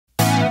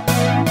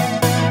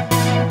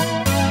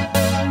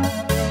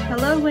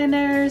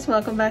Nguyeners,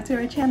 welcome back to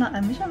our channel.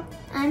 I'm Michelle.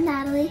 I'm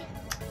Natalie.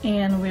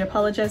 And we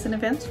apologize in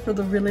advance for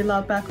the really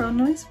loud background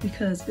noise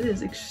because it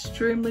is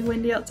extremely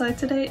windy outside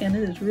today and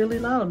it is really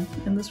loud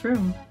in this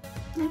room.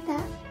 Like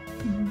that.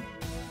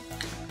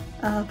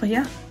 But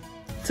yeah,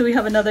 so we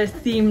have another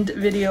themed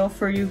video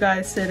for you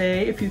guys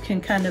today. If you can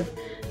kind of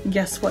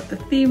guess what the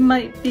theme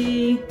might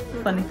be.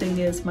 Funny thing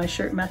is my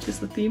shirt matches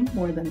the theme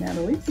more than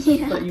Natalie's.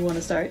 Yeah. But you want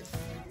to start?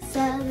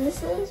 So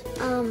this is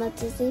my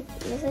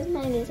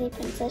Disney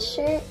princess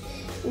shirt,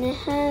 and it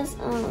has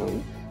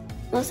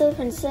most of the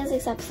princesses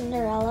except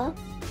Cinderella.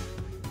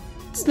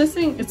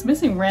 It's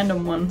missing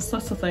random ones.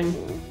 That's the thing.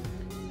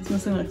 It's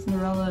missing like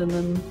Cinderella and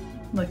then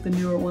like the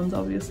newer ones,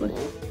 obviously.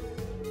 Yeah.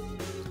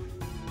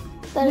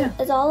 But yeah.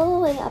 It's all the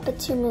way up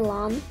to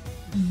Mulan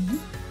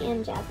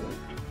and Jasmine.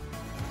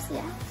 So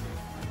yeah.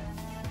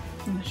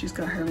 And she's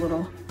got her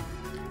little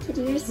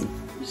kitty ears.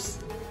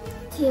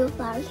 Two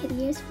flower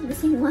kitty ears. We're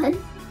missing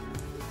one.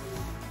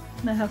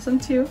 And I have some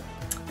too.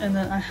 And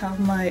then I have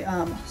my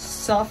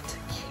soft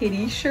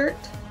kitty shirt.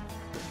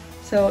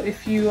 So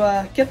if you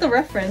get the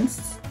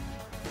reference,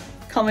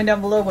 comment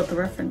down below what the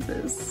reference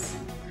is.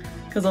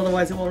 Because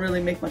otherwise it won't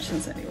really make much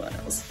sense to anyone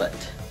else. But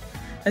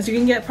as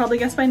you can probably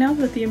guess by now,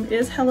 the theme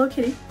is Hello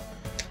Kitty.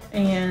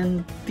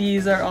 And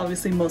these are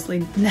obviously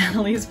mostly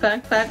Natalie's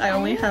backpack. I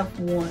only have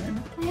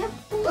one. I have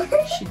 4.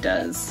 She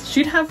does.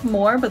 She'd have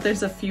more, but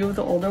there's a few of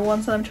the older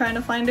ones that I'm trying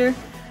to find her.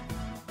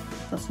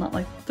 That's not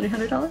like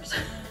 $300.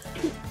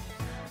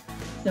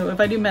 So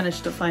if I do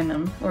manage to find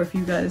them, or if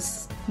you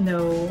guys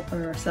know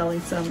or are selling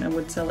some and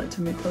would sell it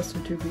to me closer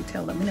to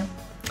retail, let me know.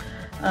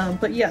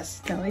 But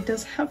yes, Natalie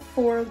does have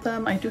 4 of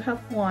them. I do have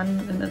one,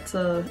 and it's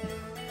a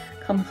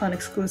Comic-Con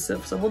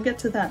exclusive, so we'll get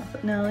to that.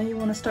 But Natalie, you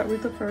want to start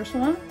with the first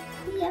one?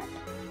 Yep.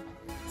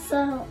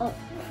 So,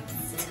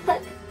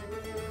 stuck.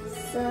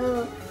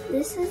 So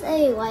this is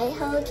a white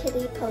Hello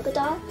Kitty polka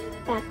dot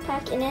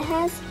backpack, and it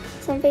has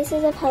some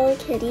faces of Hello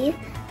Kitty.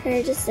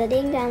 Her just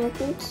sitting down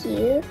looking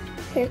cute.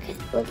 Her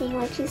looking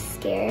like she's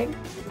scared.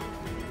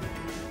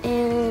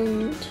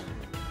 And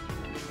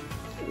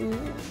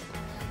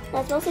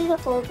that's mostly the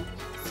fold.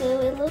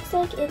 So it looks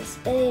like it's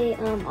a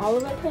all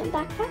over print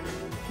backpack.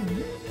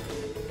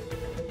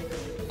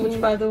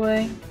 Which, by the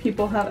way,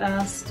 people have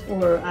asked,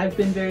 or I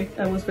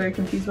was very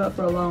confused about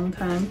for a long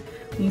time.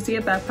 When you see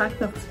a backpack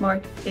that's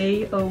marked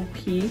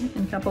AOP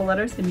in capital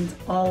letters, it means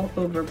all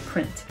over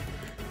print.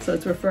 So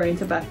it's referring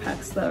to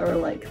backpacks that are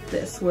like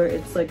this, where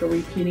it's like a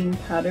repeating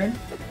pattern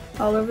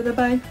all over the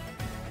bag,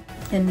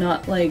 and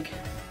not like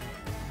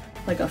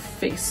a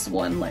face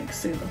one, like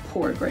say the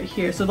porg right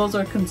here. So those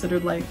are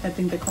considered, like, I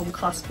think they call them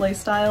cosplay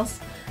styles.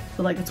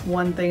 So like it's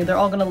one thing, they're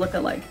all gonna look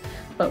alike.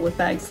 But with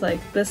bags like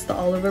this, the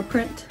all over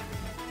print,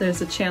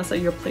 there's a chance that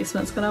your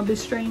placement's gonna be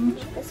strange.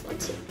 This one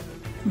too.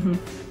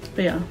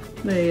 But yeah,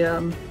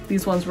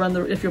 these ones run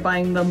if you're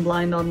buying them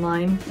blind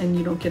online and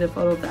you don't get a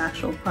photo of the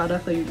actual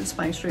product that you're just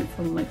buying straight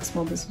from like a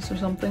small business or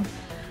something,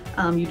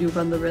 you do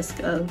run the risk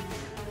of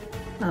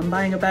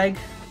buying a bag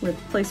with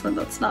placement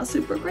that's not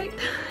super great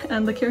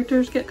and the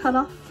characters get cut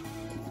off.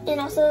 And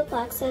also the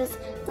plaque says,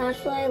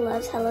 Loungefly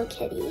loves Hello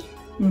Kitty.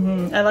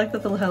 I like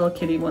that the Hello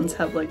Kitty ones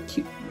have like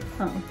cute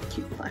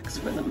plaques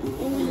for them.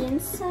 And the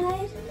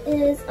inside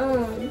is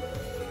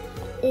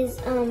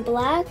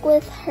black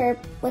with her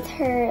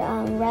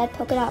red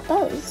polka dot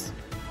bows.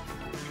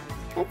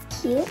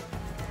 That's cute.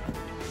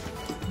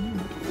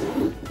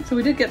 So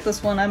we did get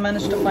this one. I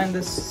managed to find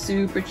this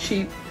super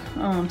cheap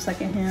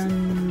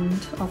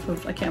secondhand off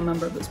of, I can't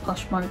remember if it's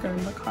Poshmark or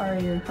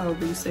Mercari or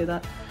however you say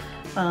that.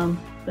 But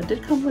it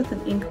did come with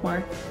an ink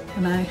mark,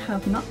 and I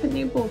have not been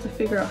able to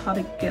figure out how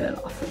to get it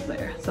off of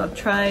there. So I've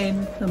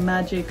tried the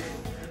magic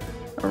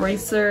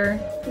eraser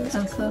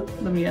and stuff.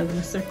 The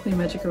Mr. Clean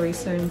Magic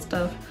Eraser and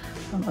stuff.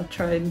 I've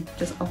tried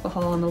just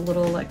alcohol and a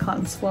little like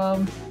cotton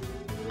swab.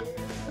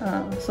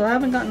 So I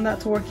haven't gotten that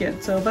to work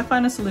yet. So if I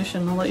find a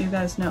solution, I'll let you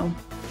guys know.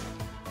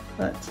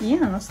 But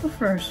yeah, that's the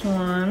first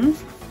one.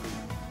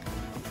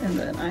 And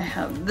then I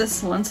have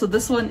this one. So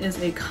this one is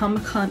a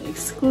Comic-Con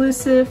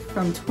exclusive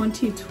from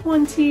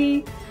 2020.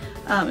 It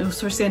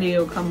was for San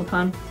Diego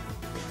Comic-Con.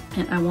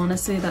 And I want to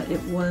say that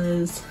it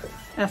was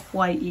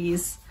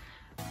FYE's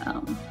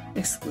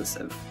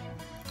exclusive.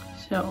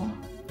 So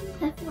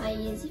FYE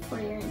is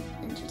for your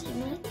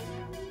entertainment.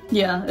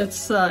 Yeah,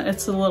 it's a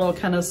little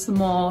kind of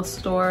small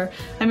store.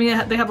 I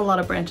mean, they have a lot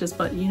of branches,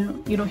 but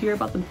you don't hear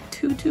about them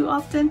too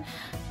often.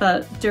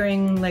 But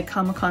during like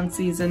Comic-Con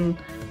season,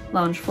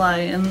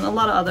 Loungefly and a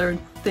lot of other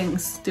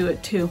things do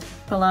it too.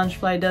 But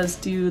Loungefly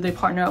they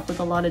partner up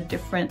with a lot of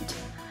different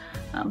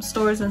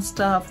stores and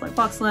stuff, like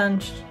Box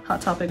Lunch,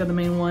 Hot Topic are the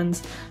main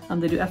ones.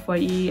 They do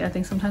FYE, I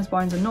think sometimes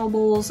Barnes &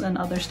 Nobles and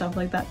other stuff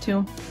like that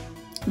too.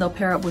 They'll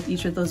pair up with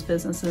each of those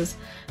businesses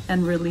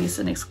and release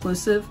an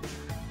exclusive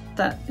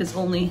that is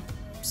only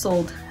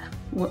sold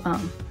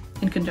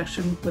in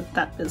conjunction with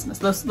that business.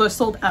 They're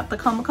sold at the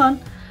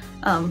Comic-Con,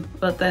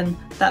 but then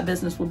that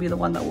business will be the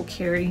one that will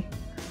carry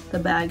the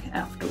bag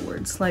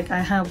afterwards. Like I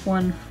have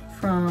one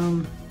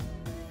from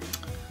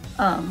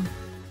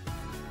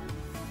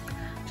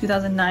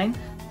 2009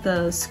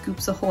 the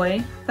Scoops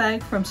Ahoy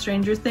bag from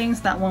Stranger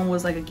Things. That one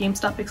was like a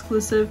GameStop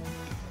exclusive.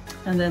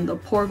 And then the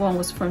Porg one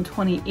was from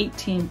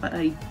 2018, but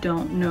I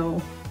don't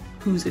know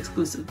whose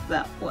exclusive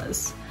that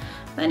was.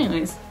 But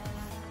anyways,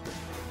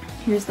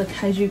 here's the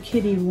Kaiju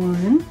Kitty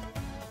one.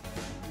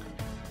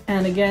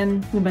 And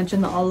again, we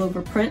mentioned the all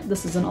over print.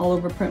 This is an all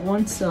over print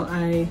one, so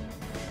I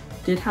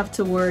did have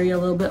to worry a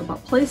little bit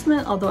about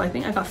placement, although I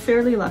think I got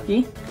fairly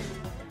lucky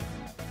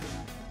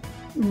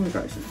in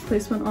regards to the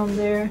placement on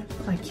there.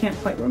 I can't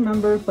quite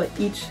remember, but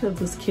each of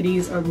those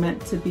kitties are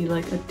meant to be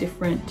like a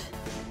different,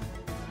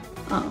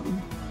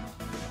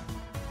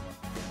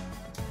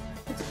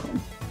 what's it called?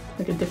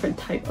 Like a different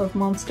type of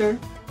monster.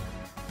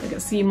 Like a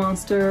sea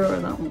monster, or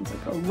that one's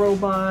like a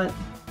robot.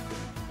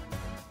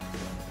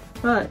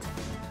 But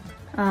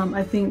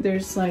I think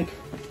there's like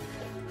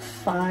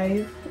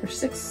 5 or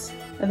 6,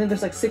 I think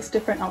there's like 6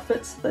 different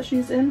outfits that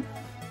she's in.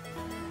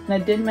 And I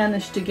did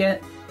manage to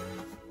get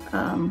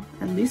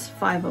at least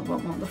 5 of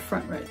them on the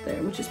front right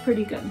there, which is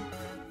pretty good.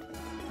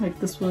 Like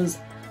this was,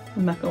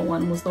 the Mecha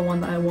one was the one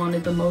that I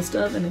wanted the most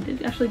of, and I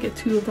did actually get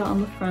 2 of that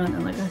on the front,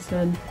 and like I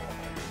said,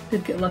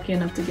 did get lucky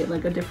enough to get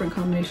like a different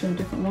combination of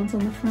different ones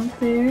on the front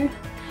there.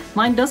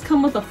 Mine does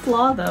come with a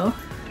flaw though.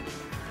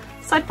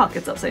 Side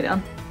pocket's upside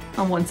down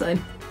on one side.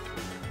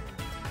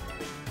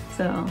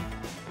 So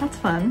that's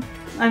fun.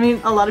 I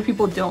mean, a lot of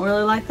people don't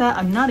really like that.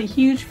 I'm not a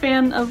huge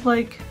fan of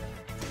like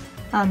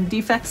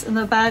defects in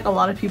the bag. A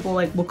lot of people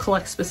like will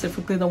collect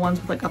specifically the ones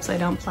with like upside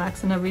down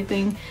plaques and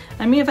everything.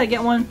 I mean, if I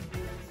get one,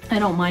 I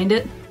don't mind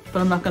it,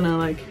 but I'm not gonna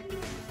like,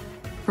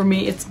 for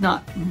me, it's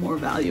not more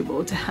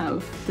valuable to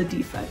have the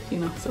defect, you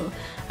know? So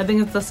I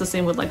think that's the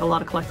same with like a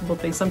lot of collectible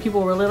things. Some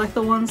people really like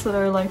the ones that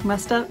are like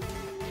messed up,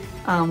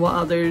 while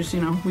others,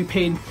 you know, we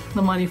paid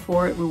the money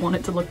for it, we want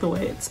it to look the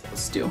way it's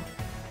supposed to.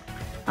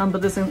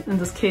 But this in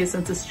this case,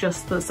 since it's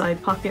just the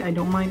side pocket, I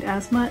don't mind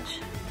as much.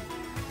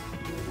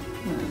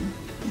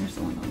 Here's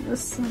the one on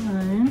this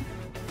side.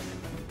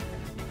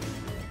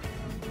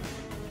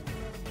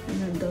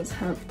 And then it does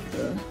have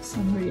the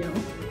Sanrio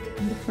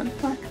in the front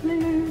plaque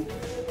there.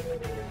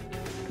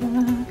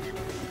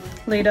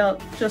 Laid out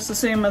just the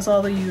same as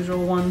all the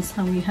usual ones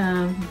that we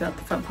have. We've got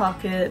the front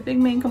pocket, big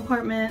main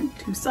compartment,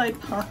 2 side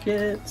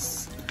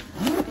pockets.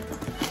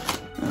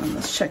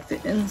 Let's check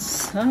the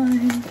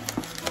inside.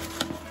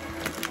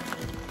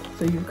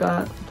 So you've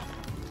got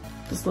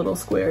just little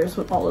squares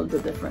with all of the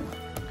different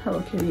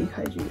Hello Kitty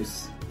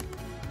kaijus.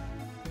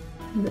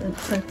 And the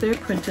inside there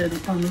printed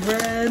on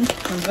red.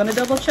 I'm gonna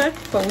double check,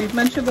 but we've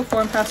mentioned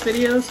before in past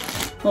videos,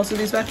 most of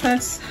these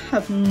backpacks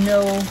have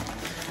no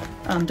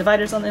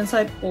dividers on the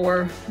inside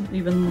or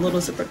even little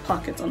zippered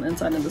pockets on the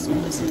inside, and this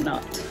one does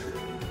not.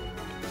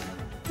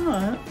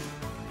 Alright,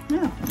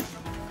 yeah,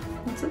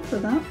 that's it for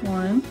that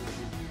one.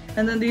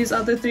 And then these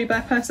other 3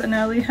 backpacks that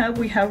Natalie have,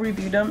 we have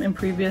reviewed them in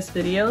previous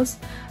videos.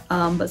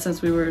 But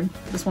since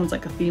this one's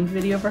like a themed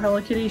video for Hello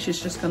Kitty,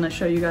 she's just gonna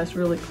show you guys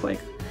really quick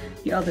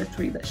the other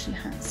 3 that she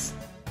has.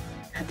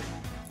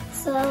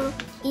 So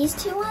these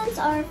 2 ones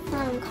are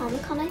from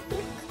Comic-Con, I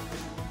think.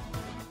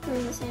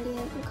 From the San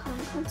Diego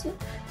Comic-Con too.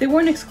 They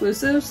weren't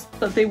exclusives,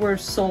 but they were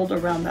sold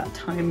around that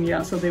time,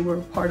 yeah. So they were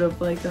part of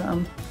like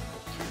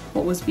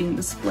what was being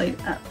displayed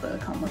at the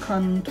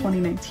Comic-Con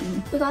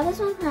 2019. We got this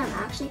one from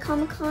actually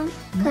Comic-Con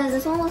because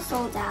this one was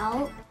sold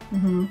out.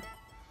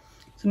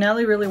 So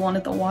Natalie really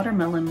wanted the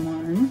watermelon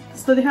one.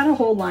 So they had a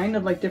whole line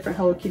of like different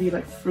Hello Kitty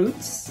like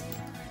fruits.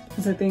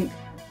 Because I think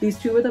these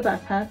 2 were the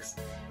backpacks,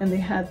 and they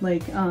had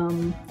like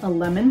a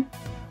lemon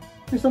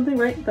or something,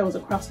 right? That was a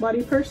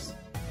crossbody purse,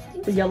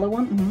 the yellow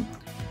one.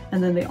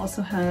 And then they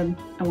also had,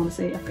 I want to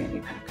say, a fanny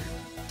pack.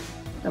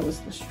 That was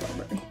the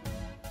strawberry.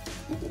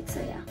 I think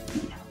so, yeah.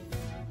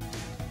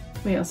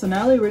 But yeah, so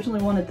Natalie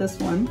originally wanted this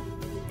one,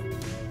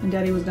 and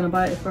Daddy was gonna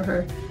buy it for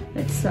her,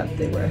 except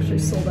they were actually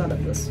sold out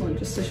of this one.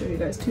 Just to show you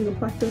guys too, the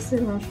plaque does say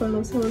Loungefly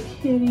loves Hello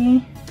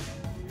Kitty.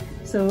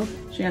 So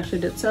she actually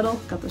did settle,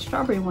 got the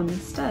strawberry one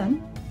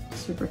instead.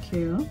 Super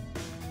cute.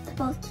 They're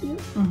both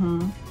cute.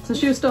 So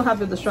she was still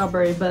happy with the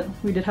strawberry, but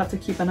we did have to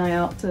keep an eye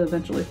out to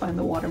eventually find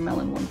the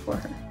watermelon one for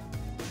her.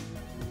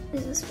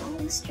 There's a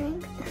swallowing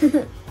string.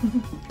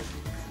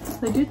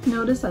 I did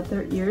notice that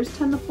their ears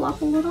tend to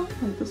flop a little.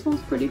 Like this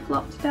one's pretty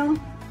flopped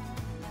down.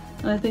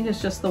 And I think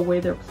it's just the way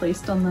they're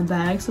placed on the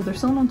bag. So they're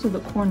sewn onto the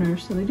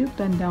corners, so they do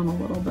bend down a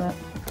little bit.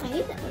 I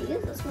use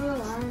this one a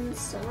lot and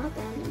it's still not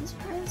bent. I'm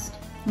surprised.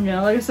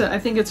 Yeah, like I said, I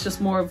think it's just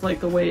more of like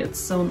the way it's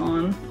sewn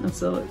on, and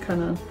so it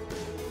kind of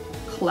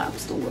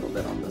collapsed a little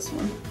bit on this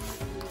one.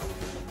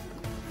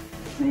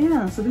 But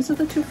yeah, so these are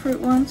the 2 fruit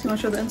ones. You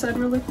want to show the inside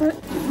really quick?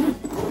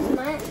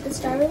 The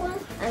strawberry one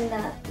and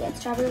the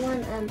strawberry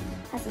one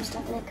has some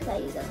stuff in it because I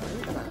use that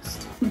one the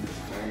most.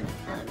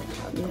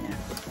 Yeah.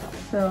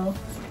 So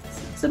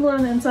similar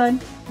on the inside.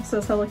 It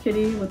says Hello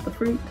Kitty with the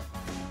fruit,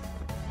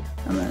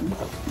 and then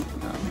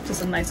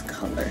just a nice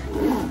color.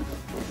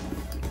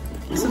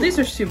 So these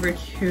are super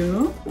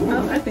cute.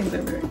 Oh, I think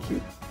they're very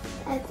cute.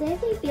 I'd say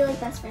they'd be like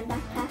best friend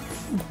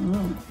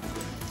backpacks.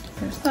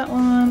 There's that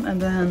one,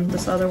 and then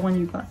this other one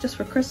you got just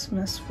for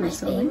Christmas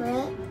recently. My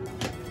favorite.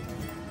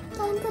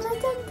 Dun, dun, dun,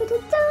 dun,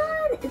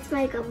 is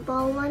my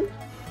gumball one,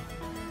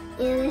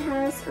 and it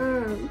has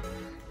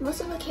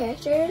most of the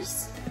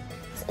characters.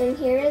 And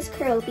here is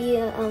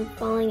Kurobi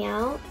falling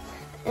out,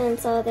 and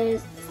so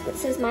this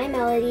is My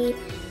Melody,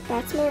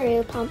 that's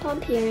Maru, Pom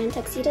Pom Piran,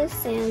 Tuxedo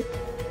Sam,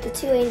 the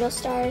 2 Angel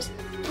Stars,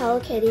 Hello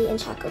Kitty, and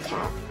Choco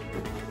Cat.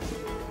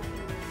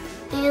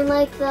 And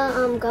like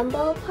the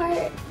gumball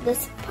part,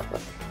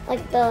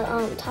 like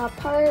the top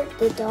part,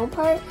 the dome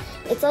part,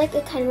 it's like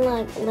a kind of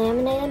like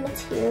laminated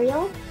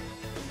material.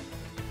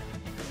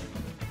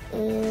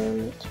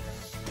 And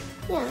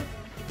yeah.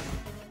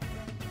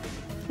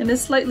 And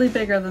it's slightly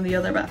bigger than the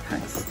other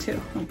backpacks too.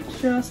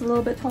 Just a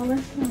little bit taller.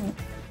 Oh.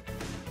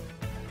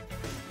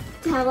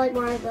 To have like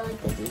more of the,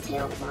 like, the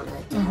details on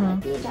it, to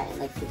have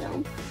like the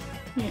dome.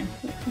 Yeah.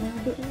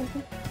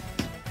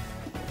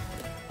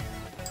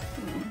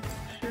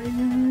 Show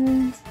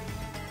you guys.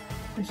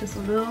 It's just a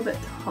little bit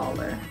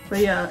taller. But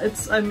yeah,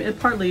 it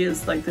partly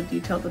is like the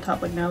detail at the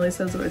top, like Natalie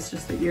says, where it's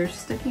just the ears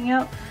sticking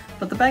out.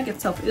 But the bag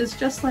itself is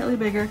just slightly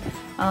bigger.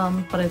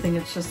 But I think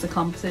it's just to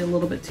compensate a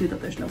little bit too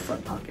that there's no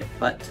front pocket.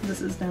 But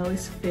this is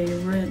Natalie's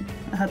favorite.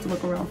 I had to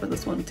look around for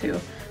this one too.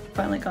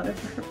 Finally got it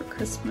for her for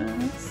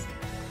Christmas.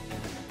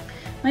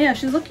 Oh yeah,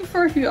 she's looking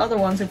for a few other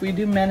ones if we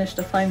do manage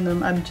to find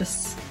them. I'm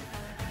just,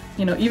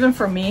 you know, even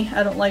for me,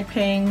 I don't like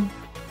paying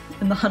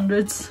in the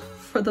hundreds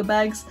for the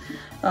bags.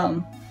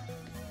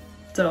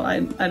 So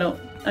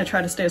I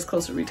try to stay as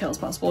close to retail as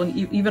possible, and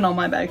even on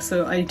my bag,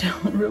 so I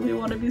don't really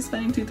want to be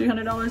spending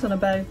 $200-300 on a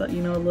bag that,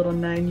 you know, a little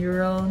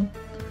 9-year-old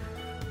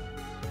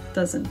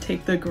doesn't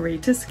take the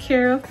greatest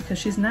care of because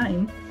she's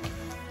 9.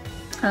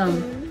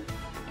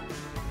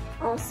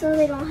 Also,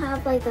 they don't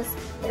have like this.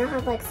 They don't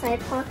have like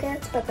side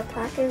pockets, but the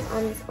plaque is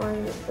on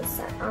this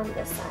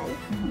side.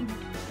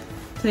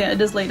 So yeah, it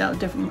is laid out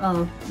different,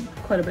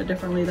 quite a bit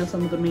differently than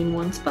some of the main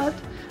ones. But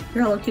if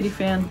you're a Hello Kitty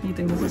fan, you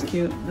think this is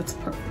cute. It's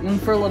perfect.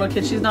 And for a little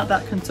kid, she's not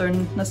that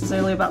concerned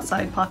necessarily about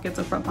side pockets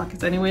or front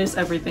pockets. Anyways,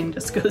 everything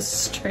just goes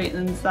straight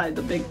inside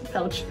the big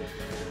pouch.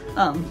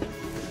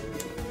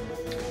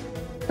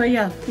 But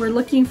yeah, we're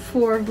looking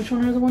for, which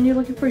one are the one you're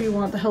looking for? You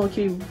want the Hello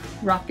Kitty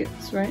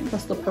rockets, right?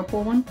 That's the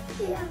purple one?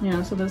 Yeah.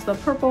 Yeah, so there's the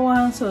purple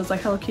one, so it's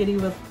like Hello Kitty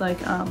with like,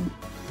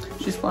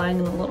 she's flying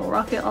in a little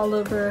rocket all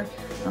over.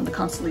 The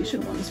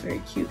constellation one is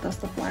very cute. That's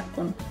the black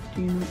one.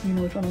 Do you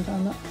know which one I'm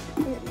talking about?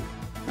 Yeah.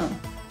 Oh.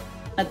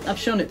 I've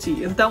shown it to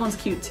you. That one's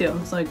cute too.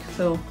 It's like,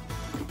 so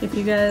if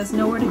you guys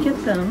know where to get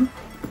them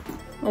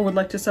or would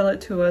like to sell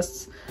it to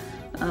us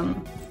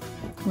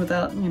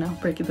without, you know,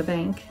 breaking the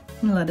bank,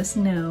 let us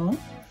know.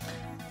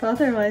 But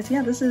otherwise,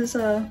 yeah, this is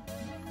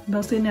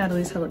mostly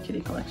Natalie's Hello Kitty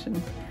collection.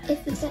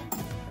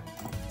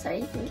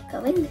 Sorry, you can keep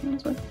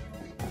going.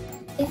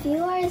 If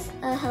you are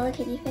a Hello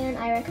Kitty fan,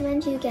 I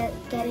recommend you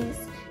getting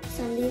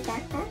some of these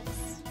backpacks.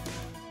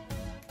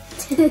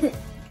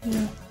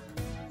 Yeah.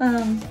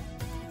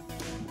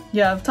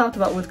 Yeah, I've talked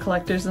about with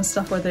collectors and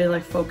stuff where they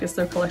like focus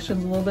their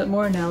collections a little bit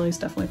more. Natalie's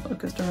definitely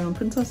focused around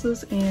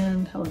princesses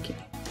and Hello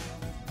Kitty.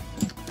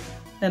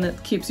 And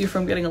it keeps you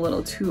from getting a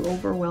little too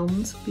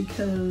overwhelmed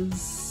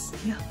because,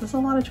 yeah, there's a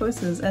lot of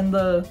choices. And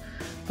the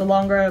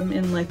longer I'm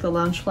in like the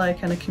Loungefly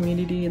kind of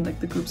community and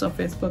like the groups on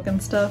Facebook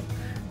and stuff,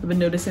 I've been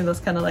noticing that's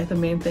kind of like the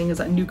main thing is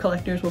that new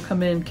collectors will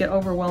come in, get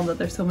overwhelmed that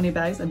there's so many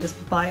bags and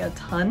just buy a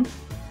ton.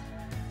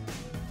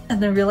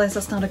 And then realize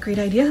that's not a great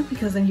idea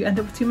because then you end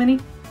up with too many.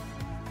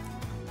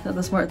 So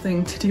the smart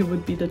thing to do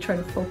would be to try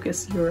to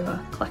focus your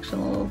collection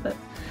a little bit.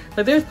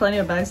 Like there's plenty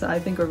of bags that I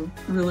think are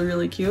really,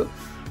 really cute,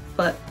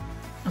 but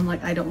I'm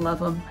like, I don't love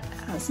them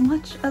as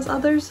much as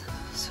others.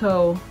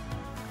 So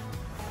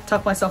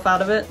talk myself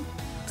out of it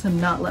to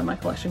not let my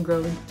collection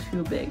grow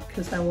too big,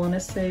 because I want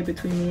to say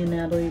between me and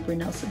Natalie, we're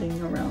now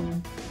sitting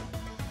around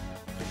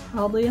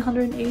probably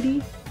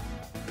 180.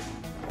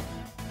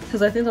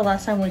 Because I think the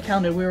last time we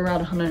counted, we were around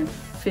 150.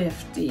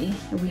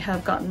 And we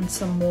have gotten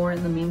some more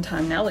in the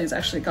meantime. Natalie's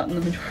actually gotten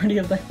the majority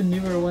of like the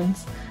newer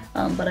ones,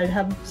 but I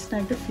have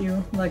snagged a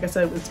few. Like I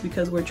said, it's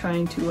because we're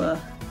trying to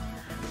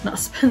not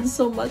spend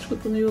so much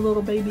with the new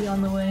little baby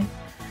on the way.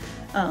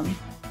 But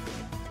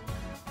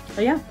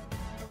yeah,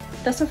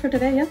 that's it for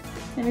today. Yeah,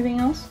 anything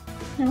else?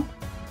 No.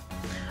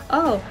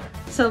 Oh,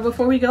 so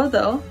before we go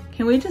though,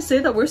 can we just say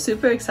that we're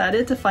super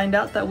excited to find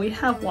out that we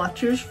have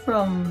watchers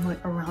from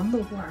like around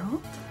the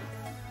world?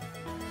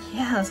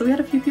 Yeah, so we had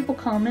a few people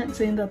comment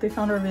saying that they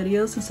found our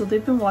videos, and so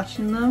they've been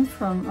watching them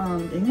from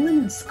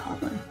England and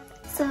Scotland.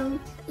 So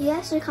you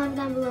guys should comment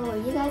down below where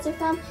you guys are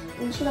from,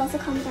 and you should also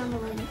comment down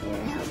below if you're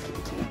a Hello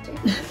Kitty character.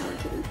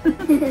 Hello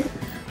Kitty.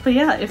 But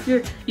yeah,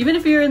 even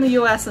if you're in the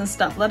US and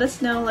stuff, let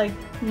us know, like,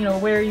 you know,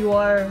 where you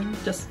are,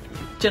 just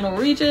general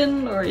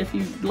region, or if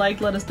you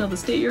like, let us know the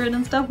state you're in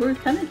and stuff. We're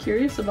kind of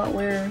curious about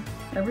where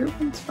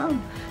everyone's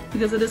from,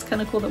 because it is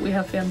kind of cool that we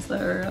have fans that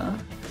are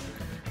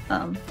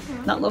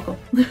not local.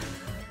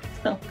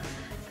 So,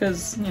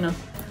 because, you know,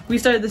 we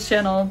started this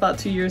channel about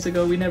 2 years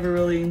ago. We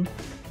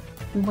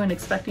weren't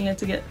expecting it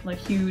to get like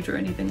huge or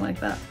anything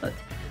like that, but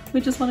we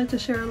just wanted to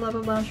share our love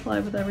of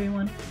Loungefly with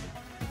everyone.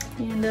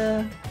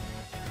 And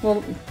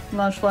well,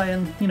 Loungefly,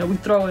 and you know, we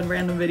throw in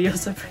random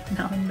videos every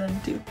now and then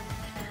too.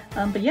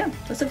 But yeah,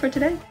 that's it for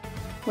today.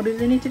 What do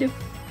they need to do?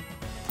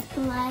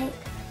 Like,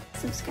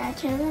 subscribe,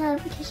 turn on the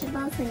notification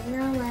bell so you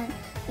know when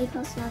we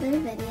post another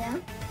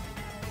video.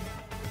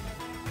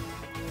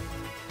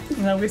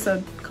 And like we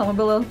said, comment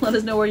below, let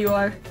us know where you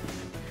are.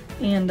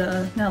 And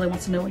Natalie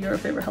wants to know your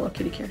favorite Hello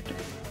Kitty character.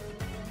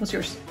 What's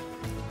yours?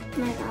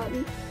 My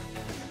Melody.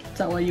 Is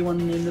that why you want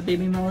to name the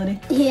baby Melody?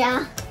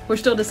 Yeah. We're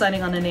still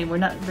deciding on a name. We're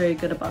not very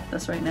good about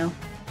this right now.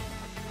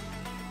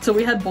 So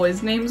we had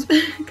boys' names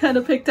kind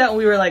of picked out.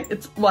 We were like,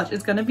 it's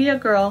gonna be a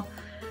girl.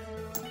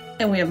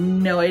 And we have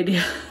no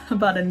idea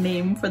about a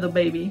name for the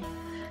baby.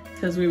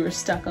 Because we were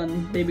stuck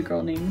on baby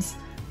girl names.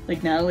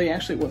 Like Natalie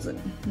actually wasn't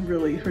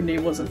really, her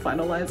name wasn't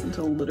finalized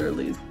until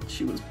literally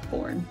she was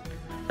born.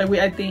 Like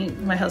I think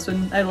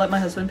I let my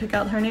husband pick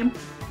out her name.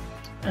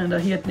 And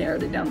he had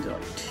narrowed it down to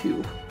like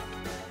 2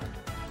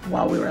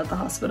 while we were at the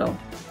hospital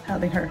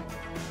having her.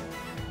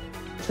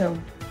 So,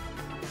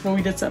 but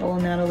we did settle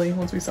on Natalie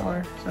once we saw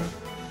her, so.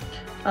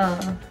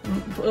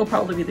 It'll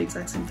probably be the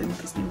exact same thing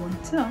with this new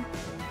one, so.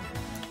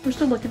 We're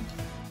still looking.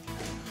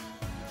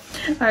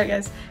 Alright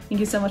guys, thank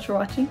you so much for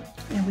watching,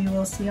 and we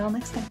will see y'all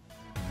next time.